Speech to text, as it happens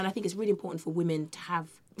And I think it's really important for women to have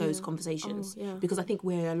those conversations because I think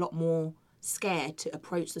we're a lot more scared to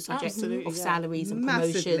approach the subject of salaries and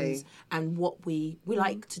promotions and what we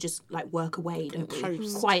like to just like work away, don't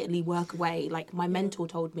we? Quietly work away. Like my mentor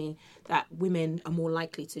told me that women are more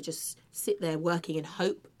likely to just sit there working and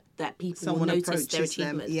hope that people will notice their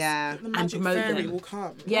achievements and promote them. Will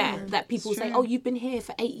come. That people say, oh, you've been here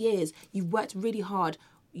for 8 years, you've worked really hard,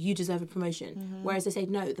 you deserve a promotion. Whereas they say,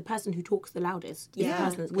 no, the person who talks the loudest is the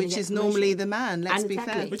person that's going to get is normally the man, let's be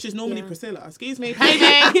fair. Which is normally Priscilla. Excuse me, pay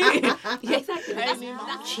me. Exactly.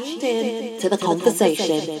 Tuned in to the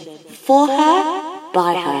conversation. For her,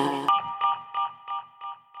 by her.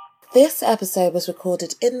 This episode was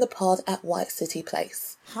recorded in the pod at White City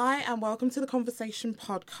Place. Hi and welcome to the Conversation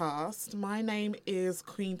podcast. My name is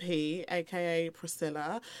Queen P, aka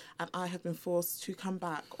Priscilla, and I have been forced to come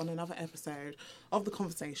back on another episode of the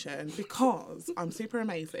Conversation because I'm super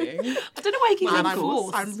amazing. I don't know why you keep saying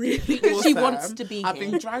forced. I'm really awesome. She wants to be I've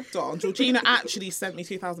here. been dragged on. Georgina actually sent me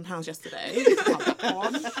 £2,000 yesterday.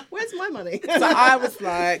 Where's my money? So I was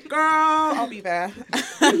like, girl, I'll be there.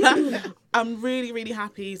 I'm really, really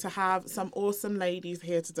happy to have some awesome ladies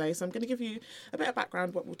here today. So I'm going to give you a bit of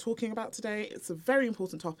background what we're talking about today. It's a very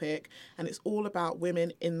important topic and it's all about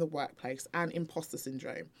women in the workplace and imposter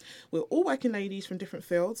syndrome. We're all working ladies from different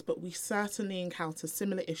fields, but we certainly encounter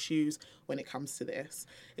similar issues when it comes to this.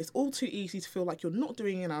 It's all too easy to feel like you're not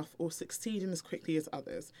doing enough or succeeding as quickly as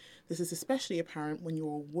others. This is especially apparent when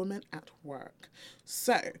you're a woman at work.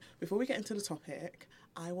 So before we get into the topic,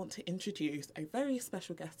 I want to introduce a very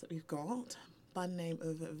special guest that we've got by the name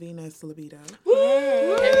of Venus Libido.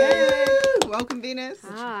 Hey. Welcome, Venus.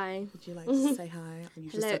 Hi. Would you like to say hi? Or you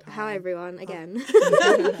just Hello. said hi? Hi, everyone, again.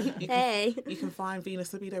 Hey. You can find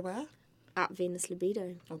Venus Libido where? At Venus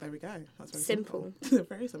Libido. Oh, there we go. That's very Simple.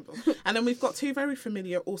 Very simple. And then we've got two very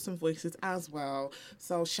familiar, awesome voices as well.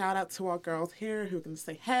 So shout out to our girls here who are going to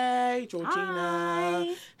say, hey, Georgina.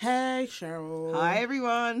 Hi. Hey, Cheryl. Hi,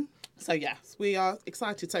 everyone. So yes, we are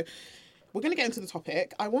excited. So we're going to get into the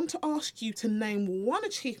topic. I want to ask you to name one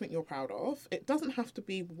achievement you're proud of. It doesn't have to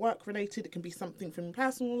be work related. It can be something from your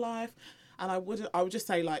personal life. And I would just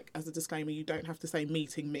say, like, as a disclaimer, you don't have to say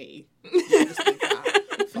meeting me. You can just leave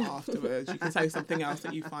that for afterwards. You can say something else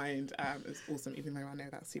that you find is awesome, even though I know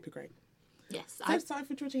that's super great. Yes. So it's time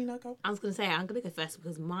for Georgina. Go. I was going to say, I'm going to go first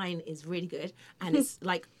because mine is really good. And it's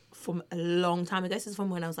like from a long time ago. This is from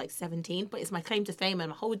when I was like 17, but it's my claim to fame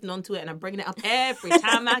and I'm holding on to it and I'm bringing it up every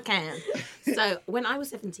time I can. So when I was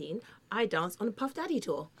 17, I danced on a Puff Daddy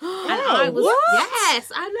tour. And I was,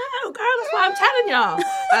 yes, I know, girl, that's what I'm telling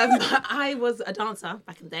y'all. I was a dancer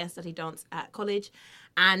back in the day. I studied dance at college.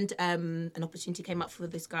 And an opportunity came up for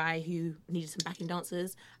this guy who needed some backing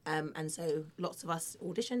dancers. And so lots of us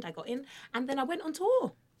auditioned. I got in. And then I went on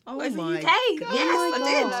tour. Oh over my UK. God. Yes,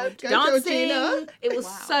 I did. Go Dancing. Georgina. It was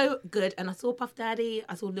so good. And I saw Puff Daddy.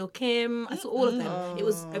 I saw Lil Kim. I saw all of them. It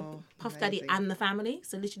was Puff Daddy amazing. and the family.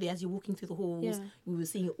 So literally as you're walking through the halls, we were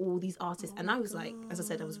seeing all these artists. And I was like, as I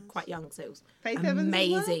said, I was quite young. So it was Faith Evans as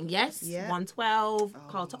amazing. well? Yes. Yeah. 112,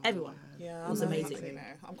 Carl Top, everyone. Yeah, It was amazing. You know,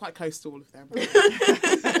 I'm quite close to all of them.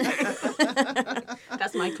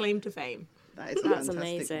 That's my claim to fame. That is a That's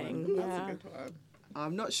fantastic amazing. one. That's a Yeah. good one.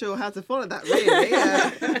 I'm not sure how to follow that, really.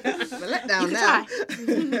 But let down now.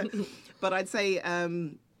 But I'd say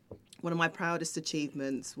one of my proudest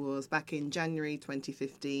achievements was back in January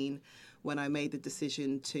 2015 when I made the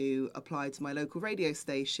decision to apply to my local radio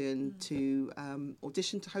station to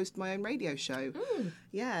audition to host my own radio show.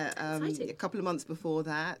 Yeah, Exciting. a couple of months before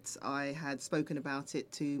that, I had spoken about it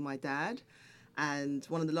to my dad. And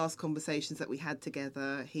one of the last conversations that we had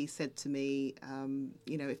together, he said to me,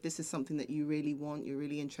 you know, if this is something that you really want, you're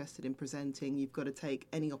really interested in presenting, you've got to take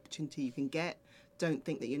any opportunity you can get. Don't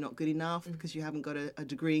think that you're not good enough because you haven't got a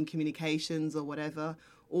degree in communications or whatever.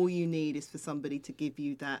 All you need is for somebody to give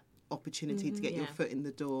you that opportunity to get your foot in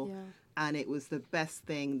the door. Yeah. And it was the best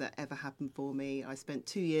thing that ever happened for me. I spent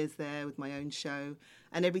 2 years there with my own show,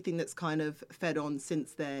 and everything that's kind of fed on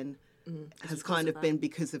since then has kind of been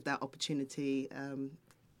because of that opportunity.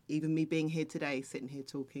 Even me being here today, sitting here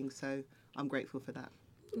talking, so I'm grateful for that.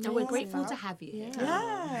 And we're grateful to have you here.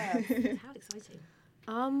 Yeah. How exciting.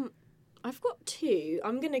 I've got two.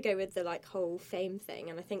 I'm going to go with the whole fame thing,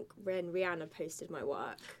 and I think when Rihanna posted my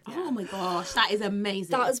work. Oh my gosh, that is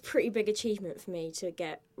amazing. That was a pretty big achievement for me to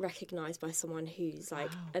get recognised by someone who's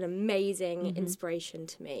an amazing inspiration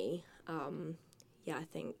to me. Yeah, I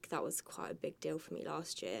think that was quite a big deal for me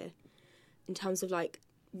last year in terms of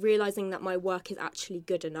realising that my work is actually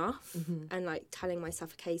good enough and telling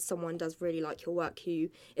myself, okay, someone does really like your work who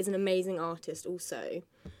is an amazing artist also.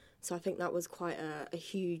 So I think that was quite a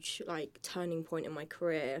huge like turning point in my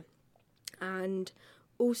career. And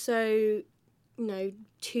also,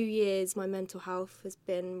 2 years, my mental health has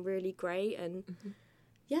been really great. And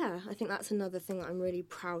yeah, I think that's another thing that I'm really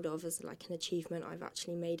proud of as like an achievement. I've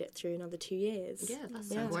actually made it through another 2 years. Yeah, that's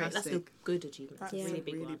Yeah. fantastic. That's a good achievement. That's That's a a really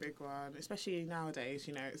big really one. big one, especially nowadays.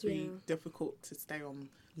 It's really Yeah. difficult to stay on,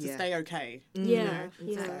 to Yeah. stay okay. Yeah,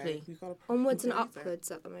 exactly. So we've got to Onwards and embrace it.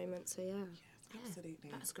 upwards at the moment, so yeah. Absolutely.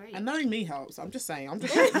 That's great. And knowing me helps. I'm just saying.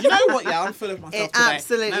 You know what? Yeah, I'm full of myself It today.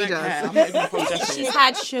 absolutely I don't does. care. I'm not even apologetic. She's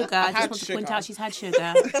had sugar. I had just want to point sugar. out she's had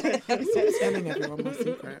sugar. Stop telling everyone my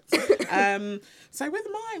secrets. So with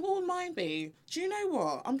mine, what would mine be? Do you know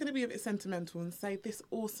what? I'm going to be a bit sentimental and say this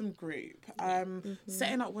awesome group.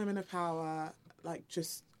 Setting up Women of Power, like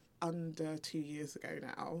just under 2 years ago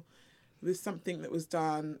now, was something that was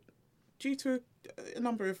done due to a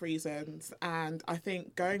number of reasons, and I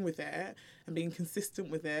think going with it and being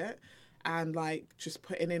consistent with it and like just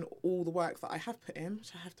putting in all the work that I have put in,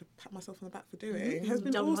 which I have to pat myself on the back for doing, has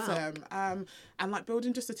been Done well. awesome. And like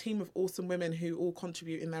building just a team of awesome women who all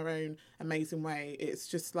contribute in their own amazing way. It's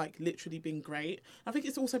just like literally been great. I think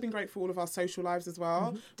it's also been great for all of our social lives as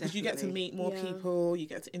well, because you get to Definitely. meet more Yeah. people, you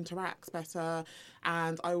get to interact better,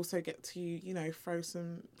 and I also get to throw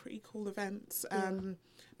some pretty cool events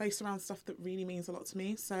based around stuff that really means a lot to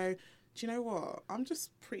me. So do you know what? I'm just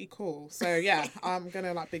pretty cool. So yeah, I'm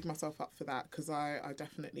gonna like big myself up for that, because I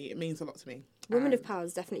definitely, it means a lot to me. Women of Power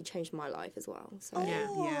has definitely changed my life as well. So Yeah.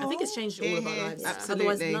 Yeah. I think it's changed all of our Yeah, lives. absolutely.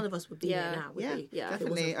 Otherwise, none of us would be Yeah. here now, would Yeah, we? Yeah. If it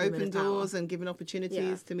wasn't definitely. for Women Open of Power. doors and giving opportunities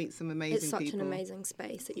Yeah. to meet some amazing it's such people. an amazing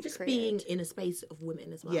space that you've Just created. being in a space of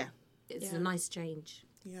women as well. Yeah. It's Yeah. a nice change.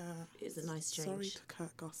 Yeah, It's a nice change. Sorry to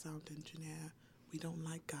Kirk, our sound engineer. We don't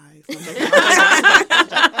like guys. It's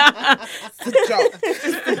a joke. It's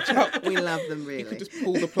a joke. We love them You really. could just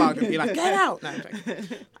pull the plug and be like, get out. No,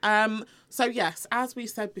 I'm joking. So yes, as we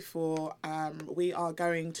said before, we are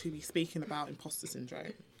going to be speaking about imposter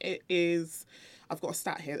syndrome. It is, I've got a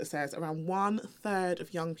stat here that says around 1/3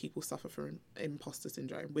 of young people suffer from imposter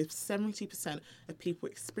syndrome, with 70% of people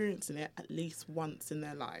experiencing it at least once in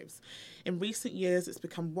their lives. In recent years, it's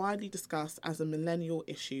become widely discussed as a millennial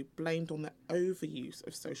issue, blamed on the overuse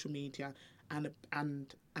of social media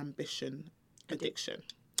and ambition addiction.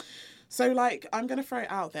 So, like, I'm going to throw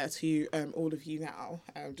it out there to all of you now,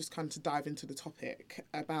 just kind of to dive into the topic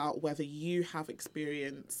about whether you have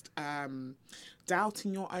experienced doubt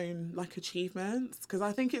in your own, like, achievements. Because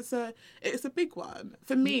I think it's a big one.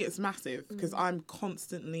 For me, it's massive, because I'm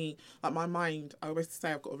constantly, like, my mind, I always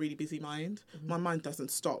say I've got a really busy mind. My mind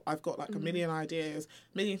doesn't stop. I've got, like, a million ideas,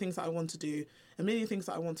 a million things that I want to do, a million things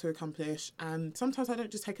that I want to accomplish. And sometimes I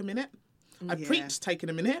don't just take a minute. I Yeah. preach taking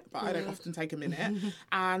a minute, but I don't often take a minute.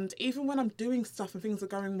 And even when I'm doing stuff and things are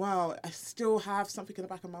going well, I still have something in the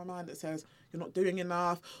back of my mind that says, you're not doing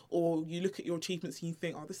enough, or you look at your achievements and you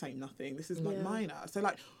think, oh, this ain't nothing. This is like minor. So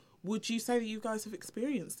like, would you say that you guys have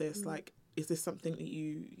experienced this? Like, is this something that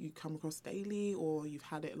you come across daily, or you've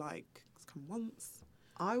had it like come once?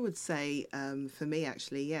 I would say for me,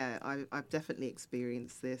 actually, yeah, I've definitely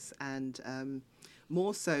experienced this, and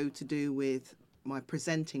more so to do with my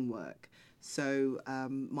presenting work. So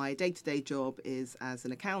my day-to-day job is as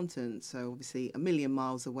an accountant, so obviously a million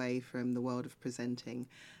miles away from the world of presenting.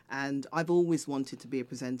 And I've always wanted to be a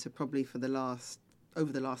presenter, probably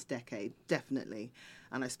over the last decade, definitely.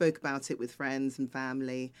 And I spoke about it with friends and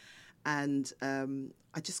family, and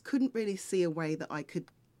I just couldn't really see a way that I could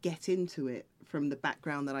get into it from the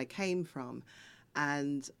background that I came from.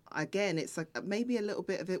 And again, it's like maybe a little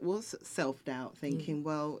bit of it was self-doubt, thinking,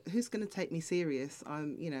 well, who's going to take me serious?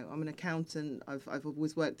 I'm an accountant. I've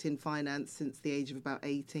always worked in finance since the age of about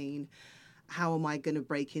 18. How am I going to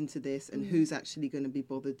break into this? And who's actually going to be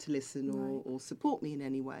bothered to listen or support me in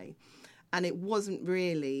any way? And it wasn't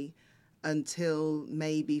really until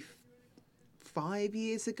maybe 5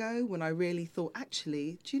 years ago when I really thought,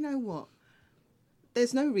 actually, do you know what?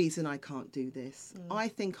 There's no reason I can't do this. I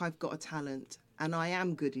think I've got a talent and I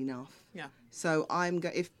am good enough. Yeah. So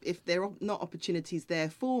if there are not opportunities there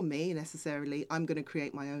for me necessarily, I'm going to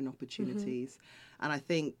create my own opportunities. And I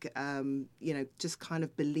think, just kind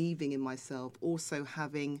of believing in myself, also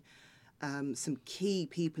having some key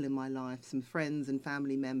people in my life, some friends and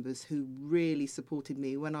family members who really supported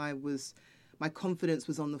me when my confidence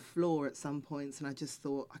was on the floor at some points, and I just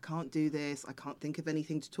thought, I can't do this. I can't think of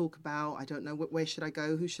anything to talk about. I don't know where should I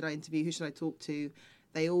go? Who should I interview? Who should I talk to?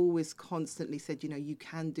 They always constantly said, you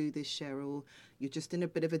can do this, Cheryl. You're just in a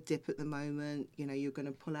bit of a dip at the moment. You're going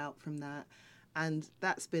to pull out from that. And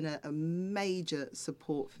that's been a major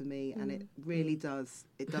support for me, and it really does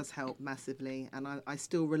help massively. And I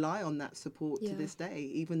still rely on that support to this day,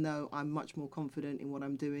 even though I'm much more confident in what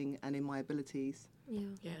I'm doing and in my abilities.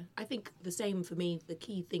 Yeah, I think the same for me. The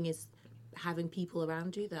key thing is having people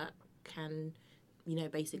around you that can,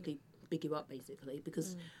 basically big you up, basically.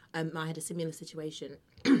 Because I had a similar situation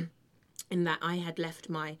in that I had left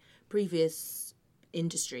my previous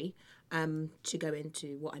industry to go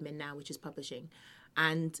into what I'm in now, which is publishing.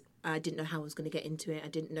 And I didn't know how I was going to get into it. I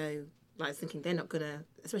didn't know, I was thinking they're not going to,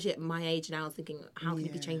 especially at my age now, I was thinking, how can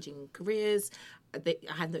you be changing careers? I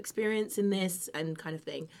had no experience in this and kind of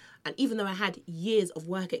thing. And even though I had years of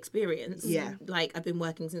work experience, like I've been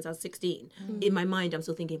working since I was 16, in my mind I'm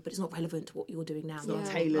still thinking, but it's not relevant to what you're doing now. It's not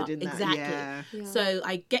tailored in that. Exactly. So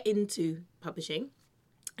I get into publishing.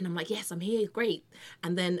 And I'm like, yes, I'm here, great.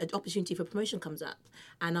 And then an opportunity for promotion comes up.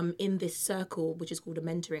 And I'm in this circle, which is called a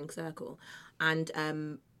mentoring circle. And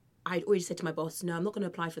I'd already said to my boss, no, I'm not going to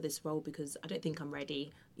apply for this role because I don't think I'm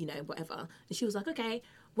ready, whatever. And she was like, okay.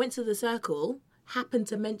 Went to the circle, happened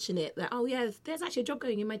to mention it, that, oh, yeah, there's actually a job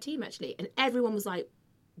going in my team, actually. And everyone was like,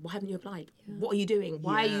 why haven't you applied? What are you doing?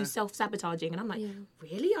 Why are you self-sabotaging? And I'm like,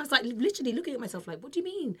 really? I was like literally looking at myself like, what do you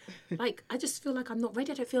mean? Like, I just feel like I'm not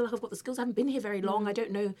ready. I don't feel like I've got the skills. I haven't been here very long. I don't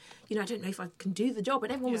know, I don't know if I can do the job.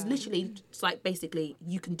 And everyone was literally just like, basically,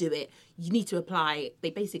 you can do it. You need to apply. They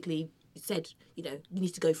basically said, you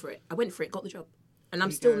need to go for it. I went for it, got the job. And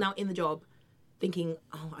I'm still now in the job thinking,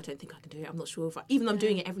 oh, I don't think I can do it. I'm not sure if even though I'm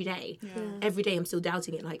doing it every day. Every day I'm still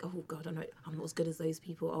doubting it, like, oh God, I'm not as good as those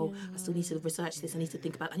people. Oh, I still need to research this. I need to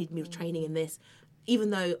think about, I need to move training in this. Even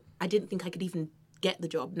though I didn't think I could even get the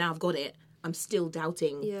job, now I've got it. I'm still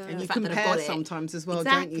doubting and the you fact that I've got it. sometimes as well,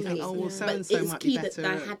 exactly. don't you? Think, oh, well, so-and-so but it's might key be better.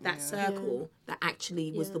 that I had that circle that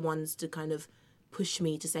actually was the ones to kind of push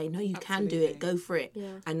me to say, no, you can do it, go for it.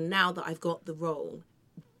 And now that I've got the role,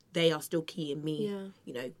 they are still key in me,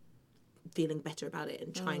 feeling better about it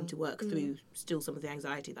and trying to work through still some of the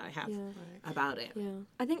anxiety that I have about it. Yeah.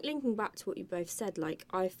 I think linking back to what you both said, like,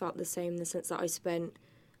 I felt the same in the sense that I spent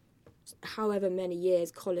however many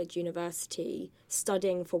years, college, university,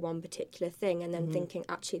 studying for one particular thing and then thinking,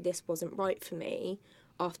 actually, this wasn't right for me,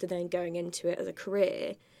 after then going into it as a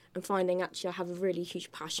career and finding, actually, I have a really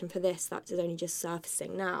huge passion for this that is only just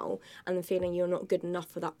surfacing now, and then feeling you're not good enough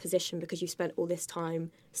for that position because you spent all this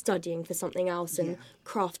time studying for something else and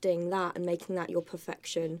crafting that and making that your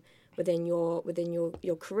perfection within your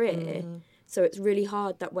career. So it's really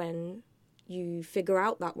hard that when you figure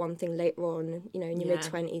out that one thing later on, in your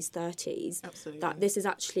mid-20s, 30s, that this is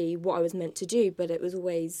actually what I was meant to do, but it was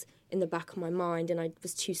always in the back of my mind and I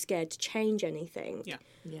was too scared to change anything,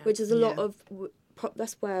 which is a lot of...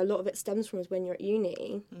 That's where a lot of it stems from, is when you're at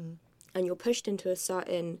uni and you're pushed into a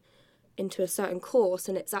certain course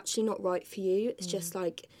and it's actually not right for you. It's just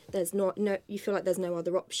like you feel like there's no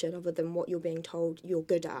other option other than what you're being told you're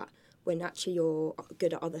good at, when actually you're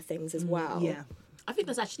good at other things as well. Yeah, I think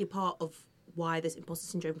that's actually part of why this imposter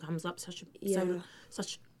syndrome comes up such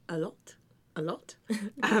a lot.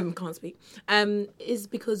 Can't speak. Is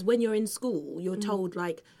because when you're in school, you're told,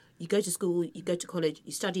 like, you go to school, you go to college,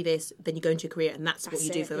 you study this, then you go into a career, and that's what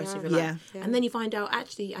you do for the rest of your life. Yeah. And then you find out,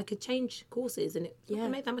 actually, I could change courses, and it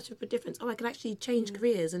doesn't make that much of a difference. Oh, I could actually change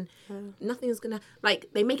careers, and nothing's going to... Like,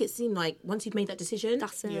 they make it seem like once you've made that decision...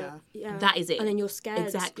 That's it. Yeah. That is it. And then you're scared.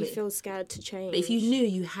 Exactly. You feel scared to change. But if you knew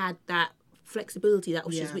you had that flexibility, that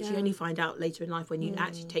options, which you only find out later in life when you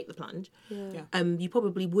actually take the plunge, you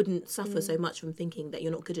probably wouldn't suffer so much from thinking that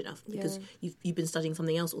you're not good enough because you've been studying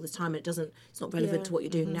something else all this time and it's not relevant to what you're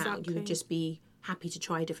doing now. You would just be happy to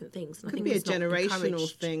try different things. And it could be a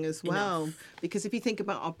generational thing as well, because if you think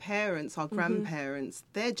about our parents, our grandparents,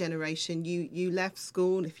 their generation, you left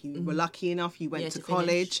school, if you were lucky enough, you went to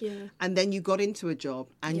college, and then you got into a job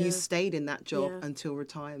and you stayed in that job until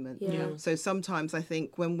retirement. So sometimes I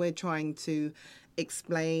think when we're trying to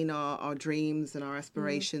explain our dreams and our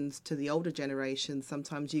aspirations to the older generation,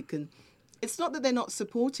 sometimes you can, it's not that they're not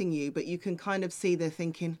supporting you, but you can kind of see they're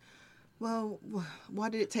thinking, well, why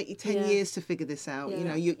did it take you 10 years to figure this out?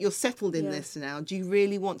 You're settled in this now. Do you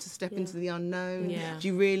really want to step into the unknown? Do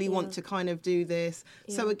you really want to kind of do this?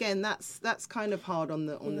 So again, that's kind of hard on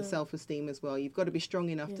the self-esteem as well. You've got to be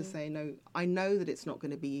strong enough to say, no, I know that it's not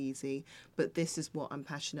going to be easy, but this is what I'm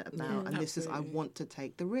passionate about, and this is, I want to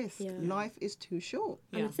take the risk. Life is too short.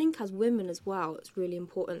 And I think as women as well, it's really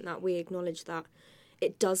important that we acknowledge that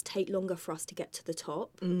it does take longer for us to get to the top.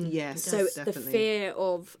 Yes, so definitely. The fear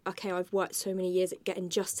of, okay, I've worked so many years at getting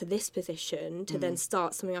just to this position to then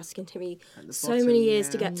start something else, going to take me so many years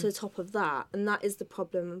to get to the top of that. And that is the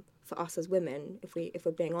problem for us as women, if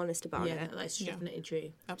we're being honest about Yeah, it. that's definitely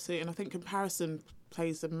true. Absolutely. And I think comparison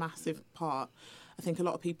plays a massive part. I think a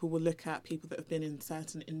lot of people will look at people that have been in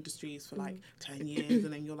certain industries for like 10 years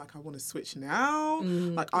and then you're like, I want to switch now.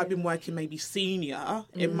 Like I've been working maybe senior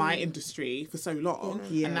in my industry for so long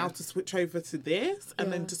and now to switch over to this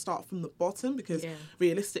and then to start from the bottom because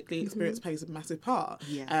realistically experience plays a massive part.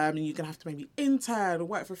 And you're going to have to maybe intern or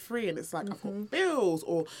work for free and it's like I've got bills,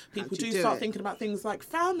 or people do start thinking about things like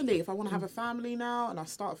family. If I want to have a family now and I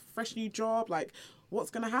start a fresh new job, like what's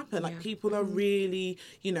going to happen? Like people are really,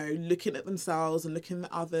 you know, looking at themselves and looking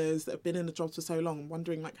at others that have been in the job for so long and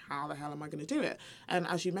wondering like, how the hell am I going to do it? And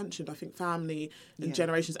as you mentioned, I think family and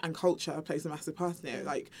generations and culture plays a massive part in it.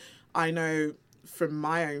 Like I know from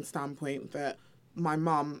my own standpoint that my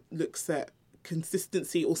mum looks at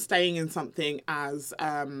consistency or staying in something as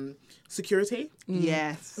security.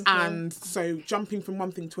 Yes. And so jumping from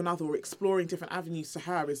one thing to another or exploring different avenues to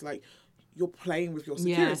her is like, you're playing with your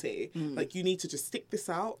security. Like you need to just stick this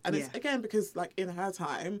out. And it's again because like in her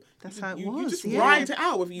time, that's how it you was. just ride it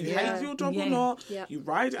out whether you hate your job or not. You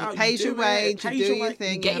ride it out. Pays you your wage, you do your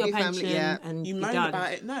thing, you get you your have pension, family. and you you're moan done.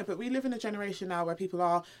 about it. No, but we live in a generation now where people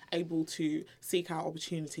are able to seek out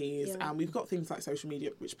opportunities, and we've got things like social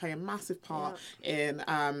media which play a massive part in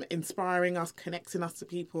inspiring us, connecting us to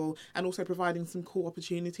people, and also providing some cool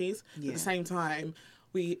opportunities. At the same time,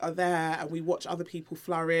 we are there and we watch other people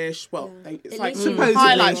flourish. Well, it's like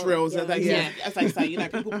highlights reels, as they say. You know,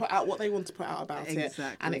 people put out what they want to put out about it,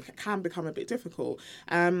 and it can become a bit difficult.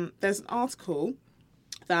 There's an article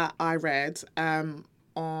that I read on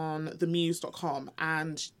themuse.com,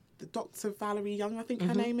 and Dr. Valerie Young, I think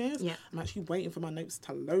her name is. I'm actually waiting for my notes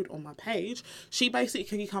to load on my page. She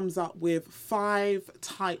basically comes up with five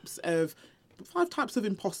types of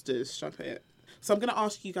imposters, should I put it? So I'm going to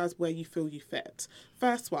ask you guys where you feel you fit.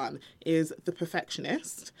 First one is the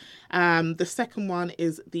perfectionist. The second one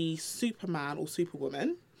is the Superman or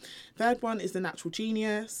Superwoman. Third one is the natural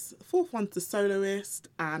genius. Fourth one's the soloist.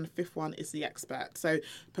 And fifth one is the expert. So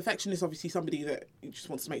perfectionist is obviously somebody that just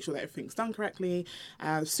wants to make sure that everything's done correctly.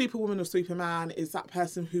 Superwoman or Superman is that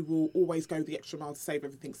person who will always go the extra mile to save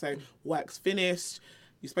everything. So work's finished.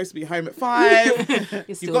 You're supposed to be home at 5.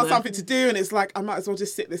 You've got something to do, and it's like, I might as well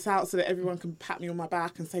just sit this out so that everyone can pat me on my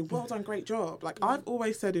back and say, well done, great job. Like, I've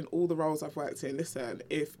always said in all the roles I've worked in, listen,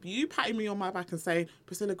 if you patting me on my back and saying,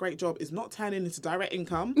 Priscilla, great job, is not turning into direct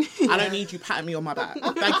income, I don't need you patting me on my back.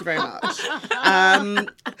 Thank you very much.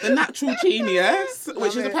 The natural genius,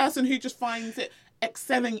 which is a person who just finds it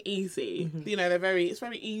excelling easy. You know, it's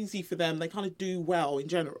very easy for them. They kind of do well in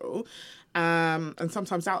general. And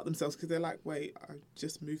sometimes doubt themselves because they're like, wait, I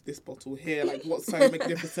just moved this bottle here. Like, what's so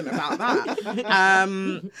magnificent about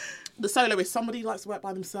that? The soloist, somebody who likes to work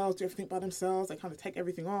by themselves, do everything by themselves. They kind of take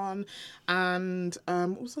everything on. And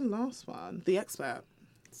what was the last one? The expert.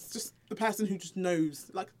 It's just the person who just knows,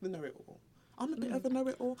 like the know-it-all. I'm a bit of a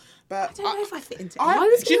know-it-all, but I don't know if I fit into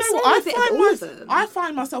it. I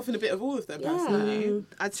find myself in a bit of all of them personally.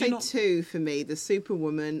 I'd say two for me: the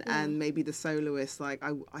Superwoman and maybe the soloist. Like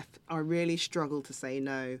I really struggle to say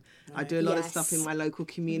no. Right. I do a lot of stuff in my local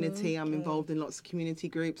community. I'm involved in lots of community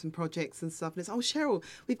groups and projects and stuff. And it's Cheryl,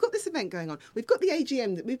 we've got this event going on. We've got the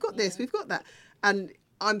AGM. We've got this. We've got that. And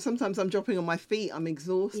sometimes I'm dropping on my feet. I'm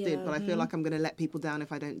exhausted, but I feel like I'm going to let people down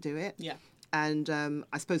if I don't do it. Yeah. And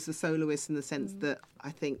I suppose the soloist in the sense that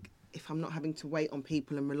I think if I'm not having to wait on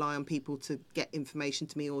people and rely on people to get information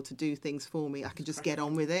to me or to do things for me, I can just get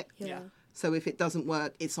on with it. Yeah. So if it doesn't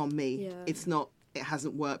work, it's on me. Yeah. It's not, it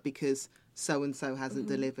hasn't worked because so-and-so hasn't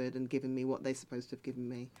delivered and given me what they're supposed to have given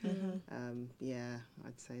me.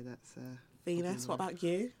 I'd say that's... Venus, what about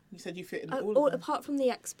you? You said you fit in all of them. Apart from the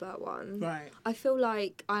expert one, right. I feel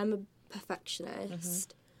like I'm a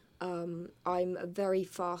perfectionist. I'm a very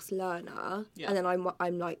fast learner, and then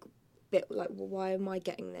I'm like a bit like, well, why am I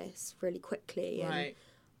getting this really quickly? Right.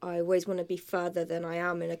 And I always want to be further than I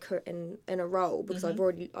am in a role because I'm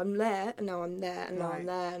there and now I'm there and now I'm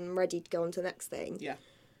there and I'm ready to go on to the next thing. Yeah.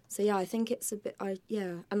 So I think it's a bit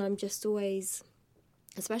and I'm just always,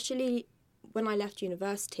 especially when I left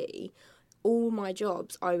university, all my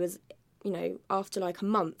jobs I was, after like a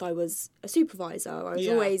month I was a supervisor. I was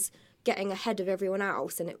always getting ahead of everyone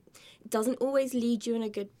else, and it doesn't always lead you in a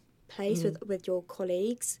good place with your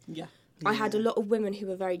colleagues. Yeah. I had a lot of women who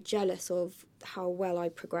were very jealous of how well I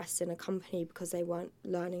progressed in a company because they weren't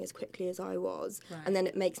learning as quickly as I was. Right. And then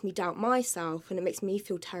it makes me doubt myself, and it makes me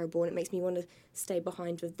feel terrible, and it makes me want to stay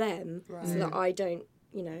behind with them so that I don't,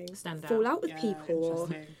 fall out with people.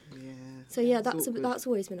 So that's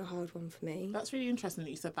always been a hard one for me. That's really interesting that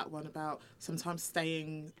you said that one about sometimes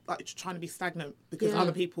staying, like trying to be stagnant because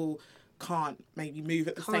other people can't maybe move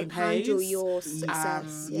at the same Can't pace. handle your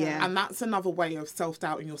success. yeah. And that's another way of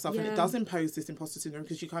self-doubting yourself. And Yeah. it does impose this imposter syndrome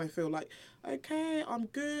because you kind of feel like, okay, I'm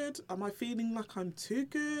good. Am I feeling like I'm too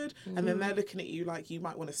good? And then they're looking at you like you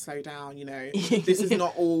might want to slow down, you know. This is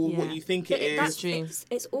not all what you think it is.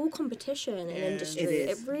 It's all competition in industry. It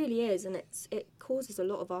is. It really is, and it causes a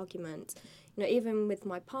lot of argument. You know, even with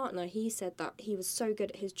my partner, he said that he was so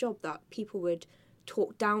good at his job that people would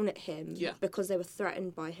talk down at him because they were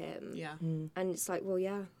threatened by him. Yeah. And it's like, well,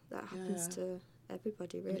 that happens to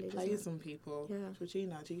everybody, really. It doesn't plays it? on people. Yeah.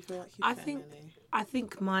 Georgina, do you feel like you've I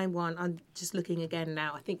think my one, I'm just looking again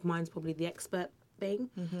now, I think mine's probably the expert thing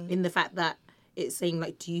in the fact that it's saying,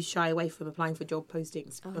 like, do you shy away from applying for job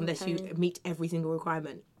postings unless you meet every single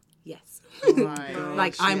requirement? Yes. Right.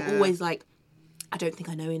 Like, I'm always like, I don't think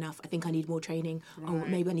I know enough. I think I need more training. Or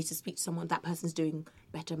maybe I need to speak to someone. That person's doing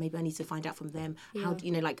better. Maybe I need to find out from them. How do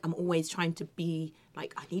you know? Like, I'm always trying to be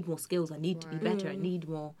like, I need more skills. I need to be better. I need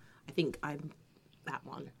more. I think I'm that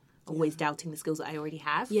one. Always doubting the skills that I already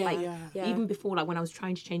have. Yeah. Like, Yeah. even before, like when I was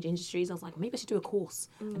trying to change industries, I was like, maybe I should do a course,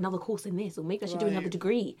 another course in this, or maybe I should do another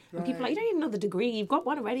degree. And people are like, you don't need another degree. You've got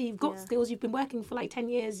one already. You've got skills. You've been working for like 10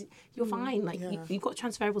 years. You're fine. Like, you've got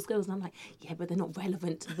transferable skills. And I'm like, yeah, but they're not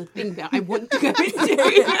relevant to the thing that I want to go into.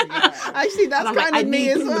 Actually, that's And I'm kind like, of me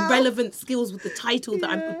I as need well. the relevant skills with the title that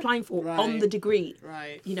I'm applying for on the degree.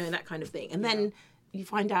 Right. You know, that kind of thing. And then you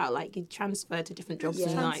find out, like, you transfer to different jobs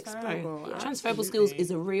and like, transferable. transferable skills is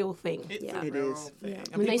a real thing. It's Yeah. a It real is. thing. Yeah.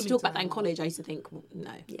 And When I used to people talk about that need in college, I used to think, well,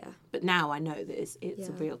 no. Yeah. But now I know that it's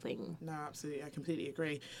a real thing. No, absolutely. I completely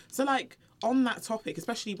agree. So, like, on that topic,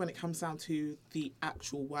 especially when it comes down to the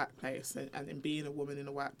actual workplace and being a woman in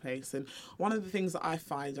a workplace, and one of the things that I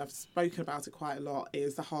find, I've spoken about it quite a lot,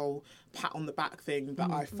 is the whole pat on the back thing that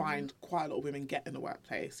I find quite a lot of women get in the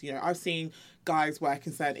workplace. You know, I've seen guys work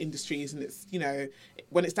in certain industries and it's, you know,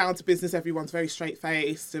 when it's down to business, everyone's very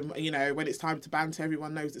straight-faced, and, you know, when it's time to banter,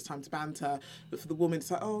 everyone knows it's time to banter. But for the woman,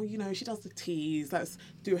 it's like, oh, you know, she does the tease, let's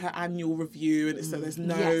do her annual review, and it's so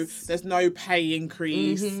there's no pay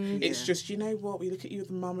increase. It's just, you know what, we look at you as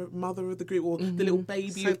the mother of the group, or the little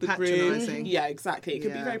baby So of the group. patronising. Yeah, exactly. It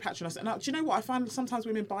can be Yeah. very patronising. And do you know what? I find sometimes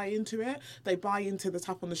women buy into it. They buy into the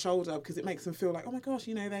tap on the shoulder because it makes them feel like, oh my gosh,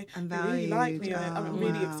 you know, they really like me and I'm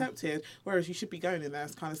really accepted. Whereas you should be going in there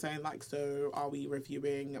kind of saying like, so are we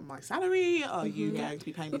reviewing my salary? Are you going to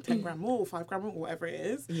be paying me 10 grand more or 5 grand more or whatever it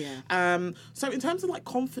is? Yeah. So in terms of like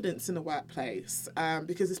confidence in the workplace,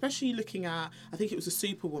 because especially looking at, I think it was a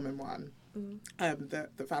Superwoman one, that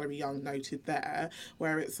Valerie Young noted there,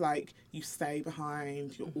 where it's like you stay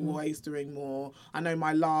behind, you're always doing more. I know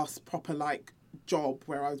my last proper like job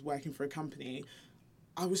where I was working for a company,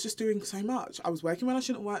 I was just doing so much. I was working when I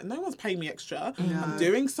shouldn't work. No one's paying me extra. I'm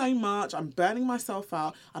doing so much. I'm burning myself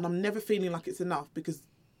out, and I'm never feeling like it's enough because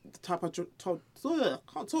the type of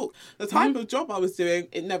The type of job I was doing,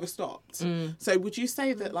 it never stopped. So would you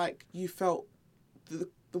say that like you felt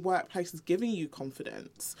the workplace is giving you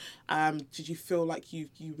confidence? Did you feel like you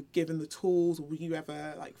were given the tools, or were you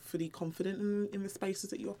ever like fully confident in the spaces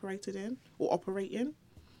that you operated in or operate in?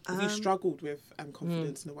 Have you struggled with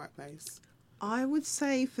confidence in the workplace? I would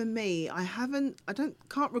say for me,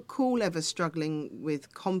 can't recall ever struggling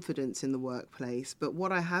with confidence in the workplace, but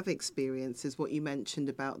what I have experienced is what you mentioned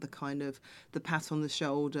about the kind of the pat on the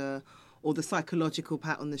shoulder or the psychological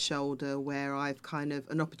pat on the shoulder, where I've kind of,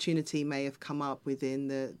 an opportunity may have come up within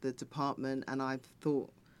the department and I've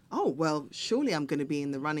thought, oh, well, surely I'm going to be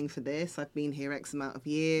in the running for this. I've been here X amount of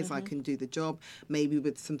years. I can do the job, maybe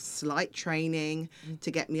with some slight training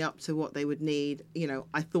to get me up to what they would need. You know,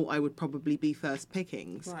 I thought I would probably be first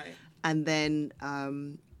pickings. Right. And then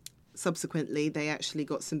subsequently, they actually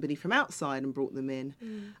got somebody from outside and brought them in.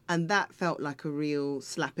 And that felt like a real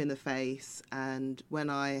slap in the face. And when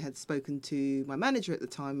I had spoken to my manager at the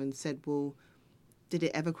time and said, well, did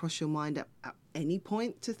it ever cross your mind at any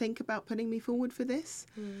point to think about putting me forward for this?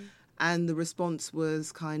 And the response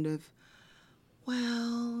was kind of,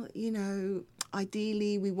 well, you know,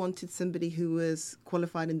 ideally we wanted somebody who was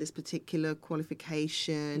qualified in this particular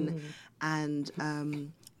qualification, and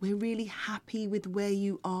we're really happy with where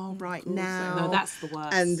you are right now. No, that's the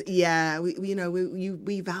worst. And yeah,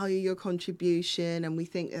 we value your contribution, and we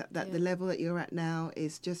think that the level that you're at now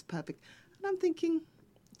is just perfect. And I'm thinking,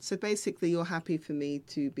 so basically, you're happy for me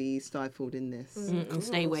to be stifled in this. And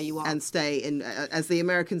stay where you are. And stay in, as the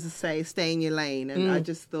Americans say, stay in your lane. And I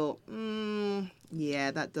just thought, yeah,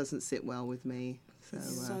 that doesn't sit well with me.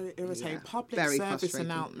 So irritating. yeah. Public Very service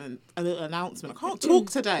frustrating. announcement. I can't talk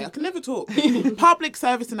today. I can never talk. Public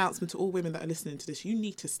service announcement to all women that are listening to this. You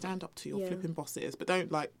need to stand up to your flipping bosses, but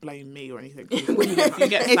don't like blame me or anything. If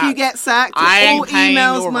If you get sacked, I ain't all paying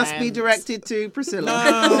emails your must be rent. directed to Priscilla.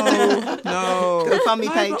 No. GoFundMe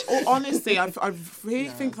No, page. but honestly, I really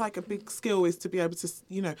think like a big skill is to be able to,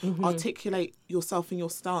 articulate yourself and your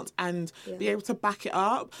stance and be able to back it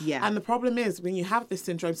up. Yeah. And the problem is when you have this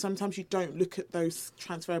syndrome, sometimes you don't look at those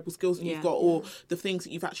transferable skills that you've got or the things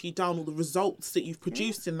that you've actually done or the results that you've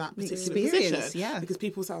produced in that particular position. Yeah. Because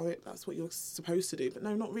people say, oh, that's what you're supposed to do. But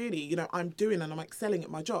no, not really. You know, I'm doing and I'm excelling at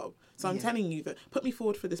my job. So I'm telling you that put me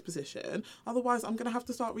forward for this position. Otherwise, I'm going to have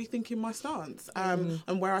to start rethinking my stance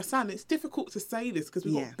and where I stand. It's difficult to say this because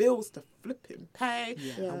we've got bills to flipping pay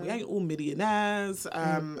and we ain't all millionaires.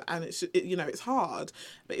 And it's hard.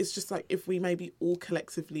 But it's just like if we maybe all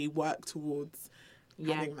collectively work towards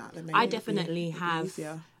having that. Then maybe I definitely it'd be have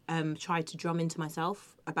easier. tried to drum into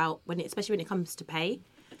myself about especially when it comes to pay,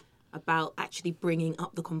 about actually bringing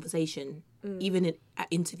up the conversation, even at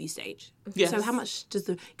interview stage. Yes. So how much does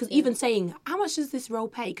because even saying, how much does this role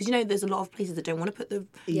pay? Because, there's a lot of places that don't want to put the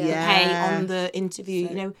pay on the interview.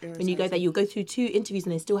 So when you go there, you'll go through 2 interviews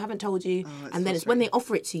and they still haven't told you. And then it's when they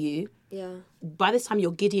offer it to you, by this time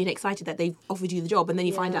you're giddy and excited that they've offered you the job, and then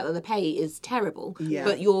you find out that the pay is terrible. Yeah.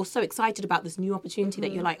 But you're so excited about this new opportunity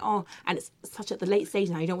that you're like, oh, and it's such at the late stage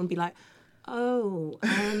now, you don't want to be like, oh,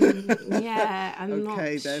 I'm Okay, not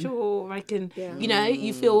then. sure I can,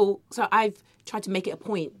 you feel, so I've tried to make it a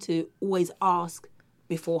point to always ask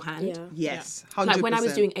beforehand. Yeah. Yes, 100%. Like when I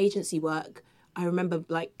was doing agency work, I remember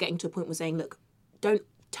like getting to a point where saying, look, don't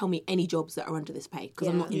tell me any jobs that are under this pay because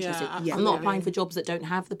I'm not interested. Yeah, I'm not applying for jobs that don't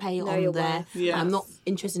have the pay on your there. worth. Yes. I'm not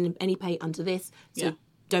interested in any pay under this. So Yeah.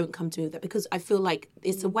 don't come to me with that, because I feel like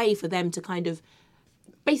it's a way for them to kind of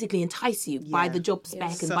basically entice you by the job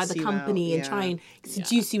spec and by Suss the you company out, and try and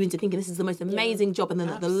seduce you into thinking this is the most amazing job, and then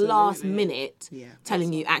at the Absolutely. last minute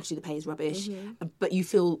telling you actually the pay is rubbish, but you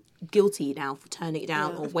feel guilty now for turning it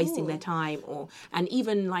down or wasting their time. And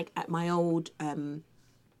even like at my old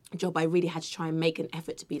job, I really had to try and make an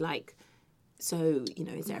effort to be like, so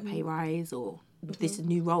is there a pay rise, or this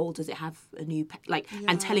new role, does it have a new pay?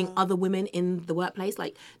 And telling other women in the workplace,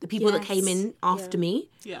 like the people that came in after me,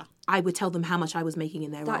 I would tell them how much I was making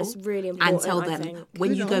in their role. That's really important, And tell I them think.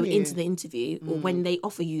 when Good you go on you. into the interview or when they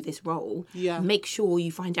offer you this role, make sure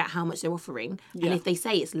you find out how much they're offering. And if they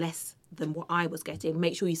say it's less than what I was getting,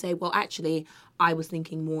 make sure you say, well, actually, I was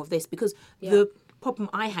thinking more of this. Because the problem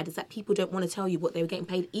I had is that people don't want to tell you what they were getting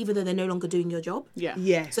paid, even though they're no longer doing your job.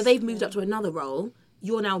 Yes. So they've moved up to another role.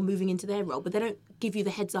 You're now moving into their role, but they don't give you the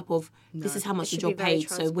heads up of this is how much your should be job very paid.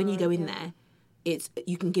 So when you go in transparent, there,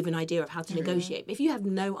 you can give an idea of how to negotiate. If you have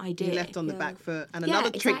no idea, You're left on the back foot. And Yeah,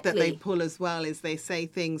 another trick that they exactly. pull as well is they say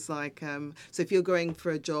things like, so if you're going for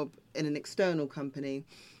a job in an external company,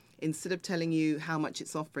 instead of telling you how much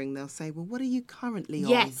it's offering, they'll say, well, what are you currently on?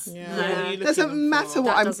 yes, What are you Doesn't looking matter for?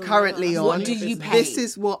 what That I'm doesn't currently matter. on. What do you pay? This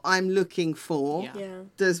is what I'm looking for. Yeah.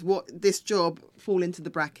 Does this job fall into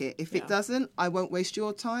the bracket? If it doesn't, I won't waste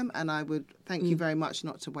your time, and I would thank you very much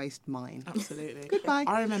not to waste mine. Absolutely. Goodbye.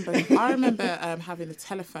 I remember having a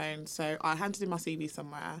telephone. So I handed in my CV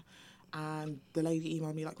somewhere, and the lady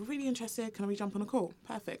emailed me like, "We're really interested. Can we jump on a call?"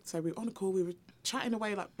 Perfect. So we were on a call. We were chatting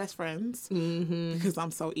away like best friends because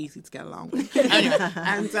I'm so easy to get along with. Anyway,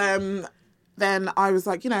 and then I was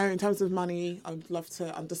like, in terms of money, I would love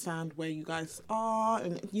to understand where you guys are,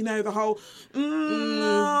 and the whole.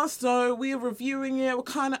 So we're reviewing it. We're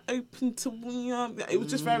kind of open to. It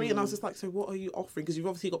was just very, and I was just like, so what are you offering? Because you've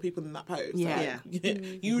obviously got people in that post. Yeah. So,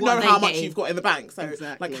 you What know are how they much getting? you've got in the bank. So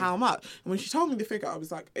Exactly. like how much? And when she told me the figure, I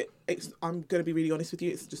was like, I'm going to be really honest with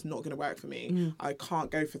you. It's just not going to work for me. I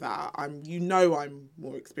can't go for that. I'm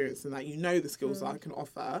more experienced than that. The skills that I can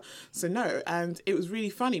offer. So no. And it was really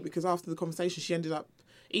funny because after the conversation, she ended up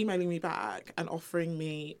emailing me back and offering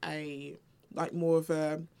me more of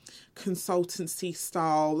a consultancy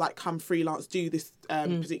style, like come freelance, do this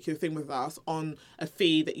particular thing with us on a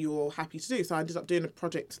fee that you're happy to do. So I ended up doing a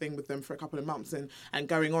project thing with them for a couple of months and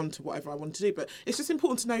going on to whatever I wanted to do. But it's just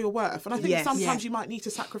important to know your worth. And I think Yes. sometimes you might need to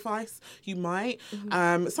sacrifice. You might.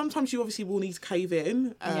 Sometimes you obviously will need to cave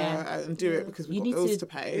in and do it because we've You got need bills to- to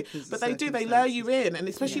pay. Because But the they lure you in. And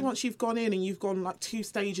especially once you've gone in and you've gone like 2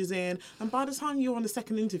 stages in. And by the time you're on the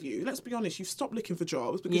second interview, let's be honest, you've stopped looking for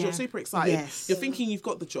jobs because you're super excited. Yes. You're thinking you've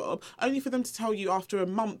got the job, only for them to tell you after a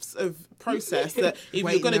months of process that if you're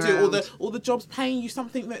Waiting going to do around. all the jobs paying you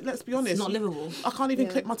something that, let's be honest, It's not livable. I can't even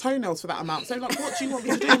clip my toenails for that amount. So like, what do you want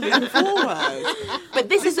me to do moving forward? But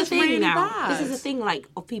this is the is thing really now. bad. This is the thing, like,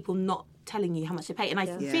 of people not telling you how much they pay, and I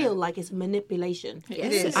Yeah. feel like it's manipulation.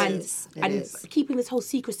 It is. And It is. keeping this whole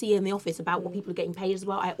secrecy in the office about what people are getting paid as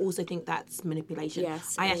well, I also think that's manipulation.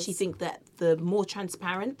 Yes, I it actually is. think that the more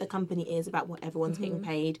transparent the company is about what everyone's Mm-hmm. getting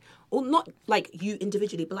paid, or not like you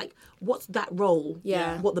individually, but like what's that role,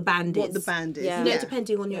 Yeah. what the band is. What the band is. Yeah. You know, Yeah.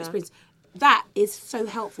 depending on your Yeah. experience. That is so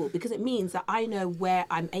helpful because it means that I know where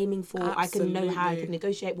I'm aiming for. I can know how I Absolutely. can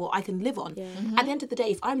negotiate what I can live on. Yeah. At the end of the day,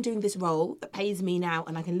 if I'm doing this role that pays me now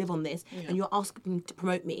and I can live on this, and you're asking to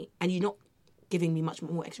promote me and you're not giving me much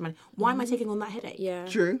more extra money, why am I taking on that headache? Yeah.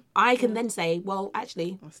 True. I can then say, well,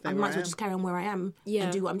 actually, stay I where might I as well am. just carry on where I am Yeah.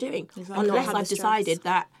 and do what I'm doing. Exactly. Unless Not have I've the decided stress.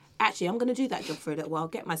 that actually I'm going to do that job for a little while,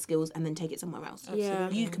 get my skills, and then take it somewhere else.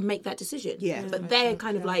 Yeah. You can make that decision. Yeah. But they're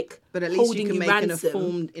kind of like But at least holding you can make ransom.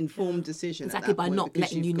 an informed decision. at Exactly, that by point not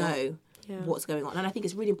because letting you you've got- know Yeah. what's going on. And I think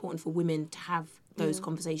it's really important for women to have those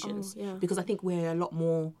conversations Oh, yeah. because I think we're a lot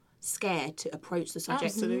more scared to approach the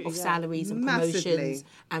subject Absolutely, of yeah. salaries and Massively. promotions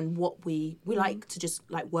and what we like to just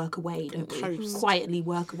like work away, don't we? Coast. Quietly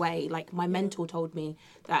work away. Like my mentor told me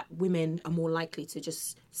that women are more likely to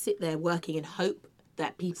just sit there working and hope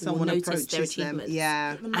that people Someone will notice their approaches them. achievements.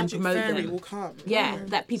 Yeah. The magic promote fairy them. will come. Yeah,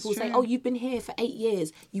 that people say, true. oh, you've been here for 8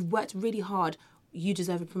 years, you've worked really hard, you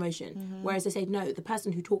deserve a promotion. Whereas they say, no, the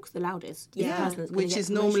person who talks the loudest is the person that's going to Which get is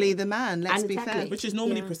promotion. normally the man. Let's And be exactly. fair. Which is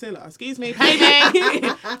normally Yeah. Priscilla. Excuse me, pay me.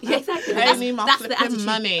 Yeah, exactly. Pay me my That's the flipping attitude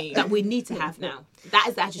money. that we need to have now. That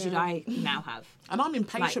is the attitude I now have. And I'm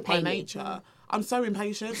impatient Like, by pay me. nature. I'm so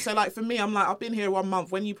impatient. So, like, for me, I'm like, I've been here 1 month.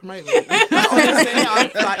 When you promote me, like, honestly, I'm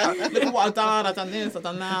like, look at what I've done. I've done this. I've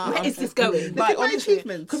done that. Where is this going? Look at my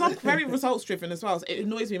achievements. because I'm very results driven as well. So it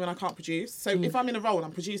annoys me when I can't produce. So if I'm in a role and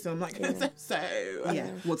I'm producing, I'm like,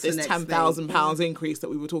 Yeah. What's this the next £10,000 increase that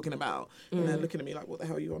we were talking about, and they're looking at me like, what the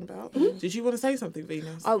hell are you on about? Did you want to say something,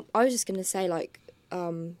 Venus? I was just going to say, like,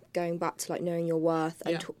 going back to, like, knowing your worth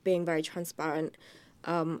and Yeah. being very transparent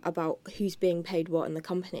about who's being paid what in the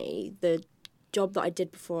company. The job that I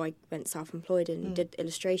did before I went self-employed and did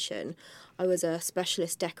illustration, I was a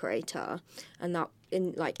specialist decorator, and that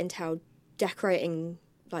entailed decorating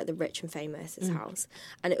like the rich and famous' house.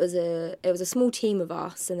 And it was a small team of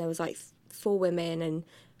us, and there was like 4 women and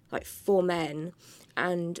like 4 men.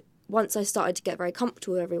 And once I started to get very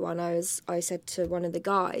comfortable with everyone, I said to one of the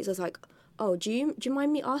guys, I was like, oh, do you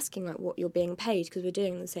mind me asking like what you're being paid, because we're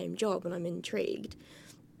doing the same job and I'm intrigued.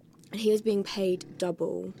 And he was being paid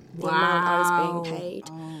double the amount I was being paid.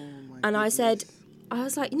 And I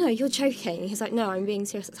was like, no, you're joking. He's like, no, I'm being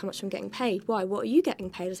serious. That's how much I'm getting paid. Why? What are you getting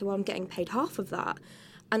paid? I said, well, I'm getting paid half of that.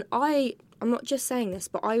 And I'm not just saying this,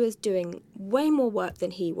 but I was doing way more work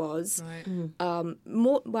than he was. Right.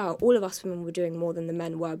 All of us women were doing more than the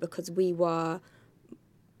men were, because we were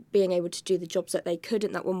being able to do the jobs that they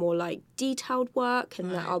couldn't, that were more like detailed work,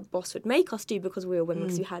 and that our boss would make us do because we were women,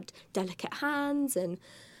 because we had delicate hands. And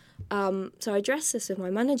so I addressed this with my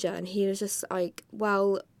manager, and he was just like,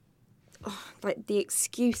 well, like the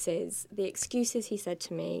excuses he said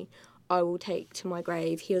to me, I will take to my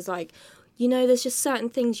grave. He was like, you know, there's just certain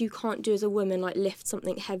things you can't do as a woman, like lift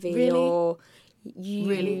something heavy. Really? Or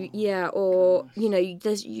you know,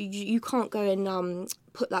 you can't go and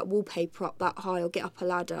put that wallpaper up that high or get up a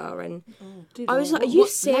ladder. And I was like, are you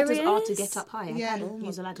Ladders are to serious? get up high. Yeah. I can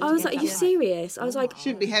use a ladder I to was get like, are up you high. serious? I was like,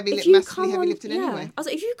 Should be heavy, if you massively come heavy on, lifted yeah. anyway. I was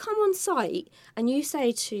like, if you come on site and you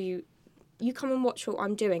say you come and watch what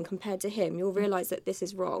I'm doing compared to him, you'll realise that this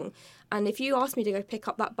is wrong. And if you ask me to go pick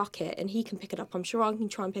up that bucket and he can pick it up, I'm sure I can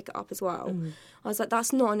try and pick it up as well. I was like,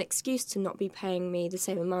 that's not an excuse to not be paying me the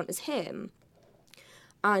same amount as him.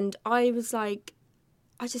 And I was like,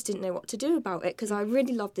 I just didn't know what to do about it, because I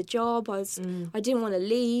really loved the job. I didn't want to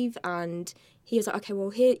leave. And he was like, okay, well,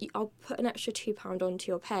 here, I'll put an extra £2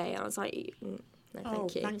 onto your pay. And I was like, no,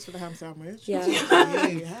 thank you. Thanks for the ham sandwich. Yeah.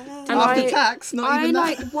 After I- tax, not even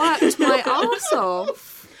that. like worked my arse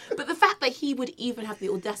off. But the fact that he would even have the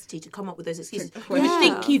audacity to come up with those excuses, you would Yeah.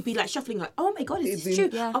 think he'd be like shuffling, like, oh my God, is this true?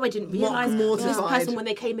 Yeah. Oh, I didn't realise this mortified. person, when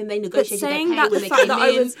they came in, they But negotiated saying their pay that, when the they fact came that I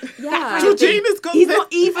in. was, That yeah, kind of thing. Gina's got He's this. not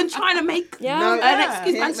even trying to make Yeah. No, an excuse.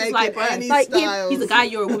 can't Man's just make like, it bro, any like, styles. he's a guy,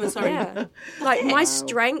 you're a woman, sorry. yeah. Like my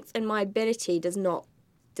strength and my ability does not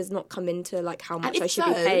come into like how And much if I should so,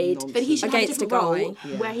 be paid then he should have a against a different guy.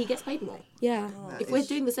 role where he gets paid more. Yeah. If we're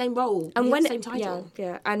doing the same role, And we when have the same title.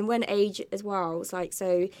 yeah, and when age as well, it's like,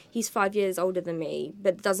 so he's 5 years older than me,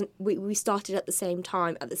 but we started at the same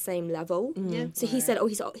time at the same level. Yeah. So he said,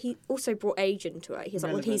 he also brought age into it. He's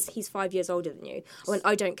like, well, he's 5 years older than you. I went,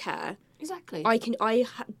 I don't care. Exactly.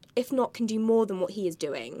 If not, can do more than what he is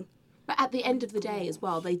doing. But at the end of the day as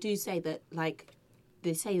well, they do say that, like,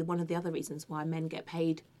 they say one of the other reasons why men get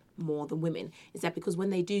paid more than women is that because when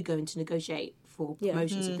they do go in to negotiate for Yeah.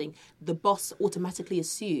 promotions and things, the boss automatically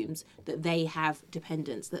assumes that they have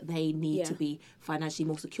dependents, that they need Yeah. to be financially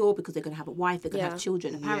more secure because they're going to have a wife, they're going to Yeah. have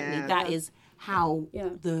children. Apparently, Yeah. that is how Yeah.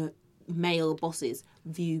 the male bosses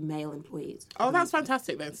view male employees. Oh, that's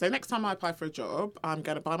fantastic then. So next time I apply for a job, I'm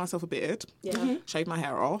going to buy myself a beard, Yeah. shave my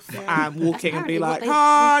hair off, and walk in and be apparently what like, they-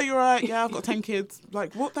 "Hi, you're right. Yeah, I've got 10 kids."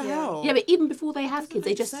 Like, what the hell? Yeah, but even before they have kids,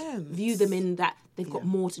 they make just sense. view them in that they've got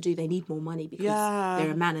more to do. They need more money because Yeah.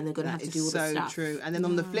 they're a man and they're going to have That to is do all this so stuff. true. And then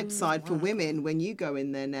on the flip side, for women, when you go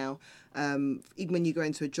in there now, even when you go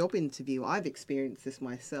into a job interview, I've experienced this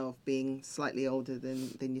myself, being slightly older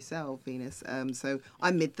than yourself, Venus. So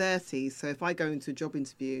I'm mid-30s. So if I go into a job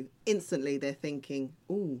interview, instantly they're thinking,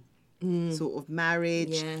 ooh, sort of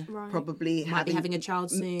marriage, Yeah. Right. probably Might be having a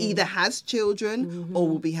child soon. either has children or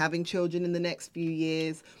will be having children in the next few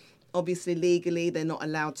years. Obviously, legally, they're not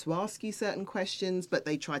allowed to ask you certain questions, but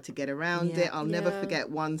they try to get around Yeah. it. I'll never Yeah. forget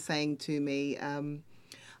one saying to me,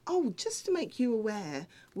 "Oh, just to make you aware,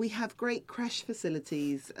 we have great crash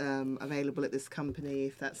facilities available at this company,